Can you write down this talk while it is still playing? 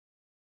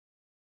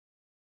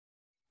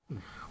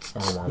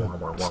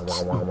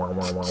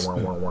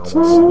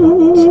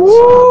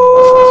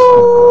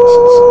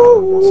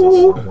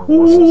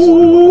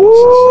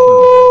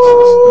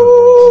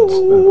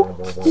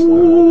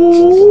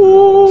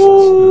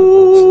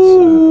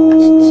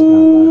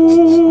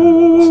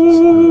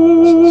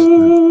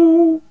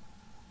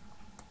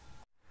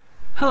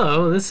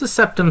Hello, this is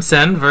Septum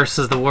Sen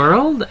versus the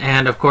world,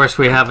 and of course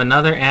we have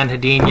another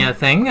Anhedenia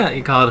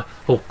thing called,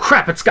 oh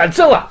crap, it's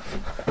Godzilla!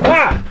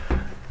 Ah!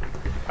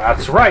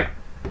 That's right,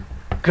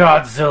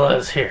 Godzilla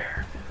is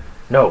here.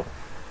 No,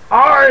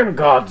 I'm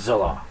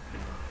Godzilla.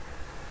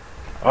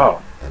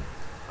 Oh.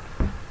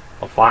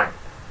 Well, fine.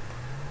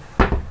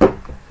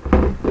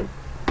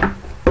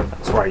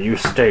 That's right, you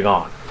stay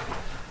on.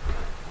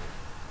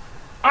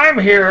 I'm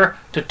here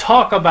to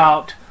talk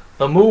about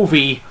the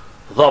movie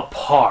The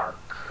Park.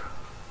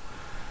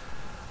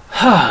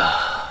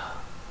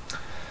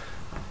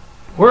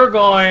 We're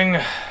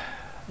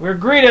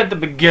greeted at the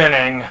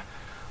beginning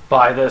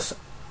by this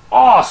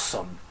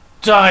awesome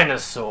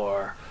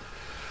dinosaur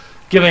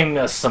giving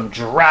us some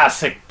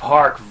Jurassic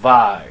Park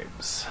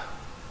vibes.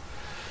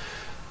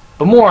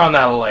 But more on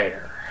that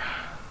later.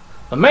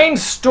 The main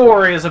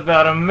story is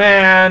about a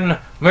man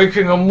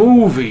making a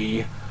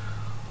movie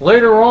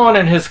later on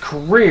in his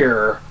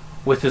career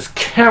with his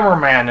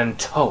cameraman in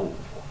tow.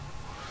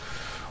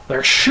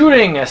 They're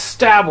shooting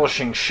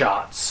establishing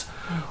shots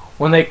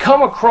when they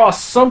come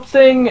across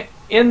something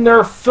in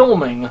their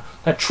filming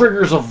that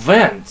triggers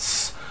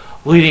events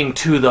leading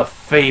to the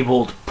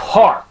fabled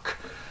park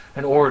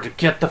in order to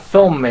get the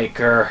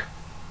filmmaker's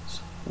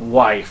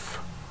wife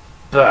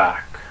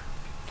back.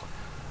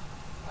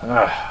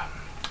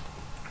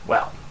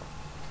 Well,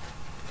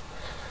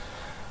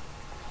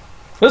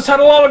 this had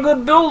a lot of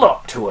good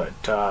build-up to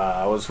it.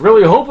 I was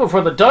really hoping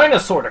for the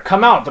dinosaur to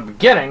come out at the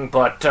beginning,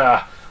 but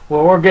well,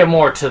 we'll get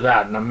more to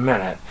that in a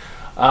minute.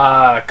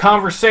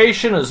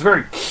 Conversation is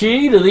very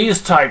key to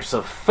these types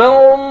of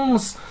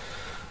films,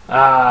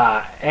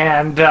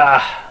 and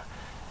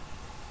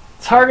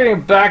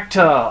targeting back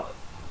to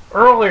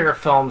earlier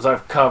films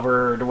I've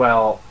covered.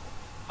 Well,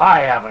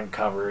 I haven't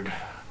covered.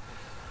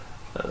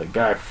 The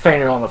guy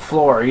fainted on the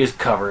floor, he's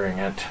covering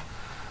it.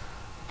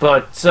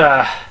 But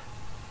I'm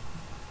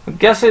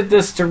guessing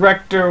this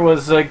director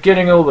was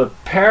getting a little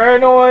bit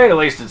paranoid, at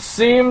least it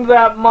seemed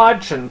that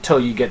much, until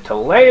you get to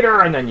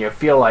later, and then you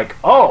feel like,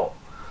 oh.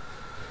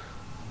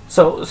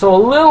 So a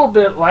little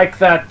bit like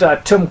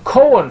that Tim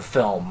Cohen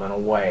film, in a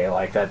way,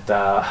 like that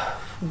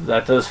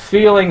those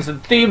feelings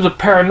and themes of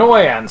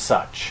paranoia and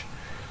such.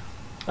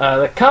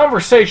 The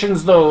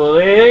conversations, though,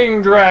 they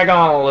can drag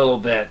on a little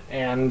bit,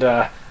 and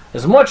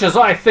as much as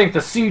I think the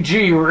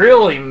CG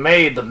really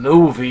made the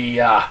movie,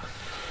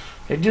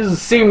 it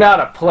just seemed out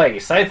of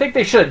place. I think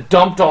they should have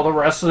dumped all the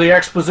rest of the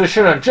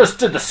exposition and just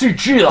did the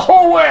CG the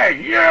whole way.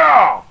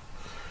 Yeah!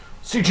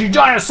 CG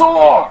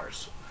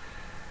dinosaurs!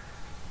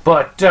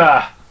 But,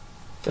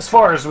 as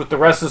far as with the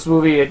rest of this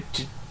movie, I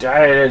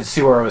didn't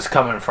see where it was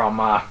coming from.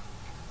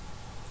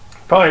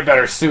 Probably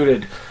better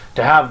suited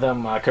to have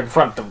them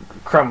confront the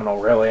criminal,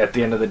 really, at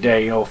the end of the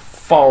day. You know,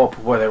 follow up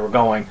where they were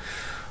going.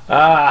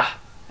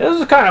 This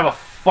is kind of a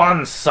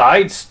fun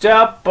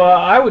sidestep.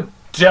 I would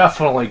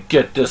definitely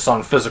get this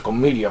on physical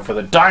media for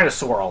the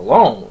dinosaur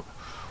alone.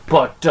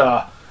 But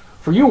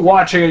for you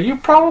watching it, you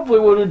probably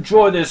would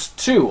enjoy this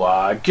too.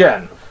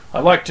 Again,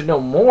 I'd like to know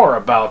more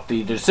about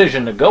the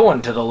decision to go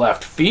into the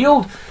left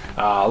field.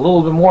 A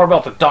little bit more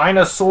about the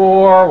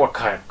dinosaur, what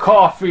kind of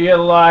coffee it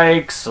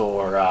likes,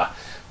 or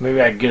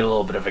maybe I'd get a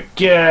little bit of a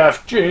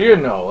gift, you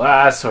know,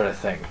 that sort of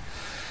thing.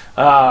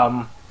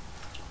 But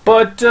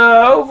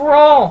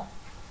overall,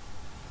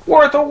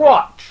 worth a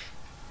watch.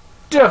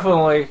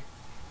 Definitely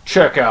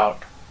check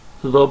out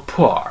The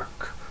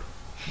Park.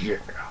 Yeah.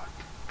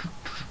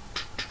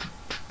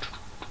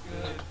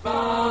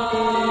 Goodbye.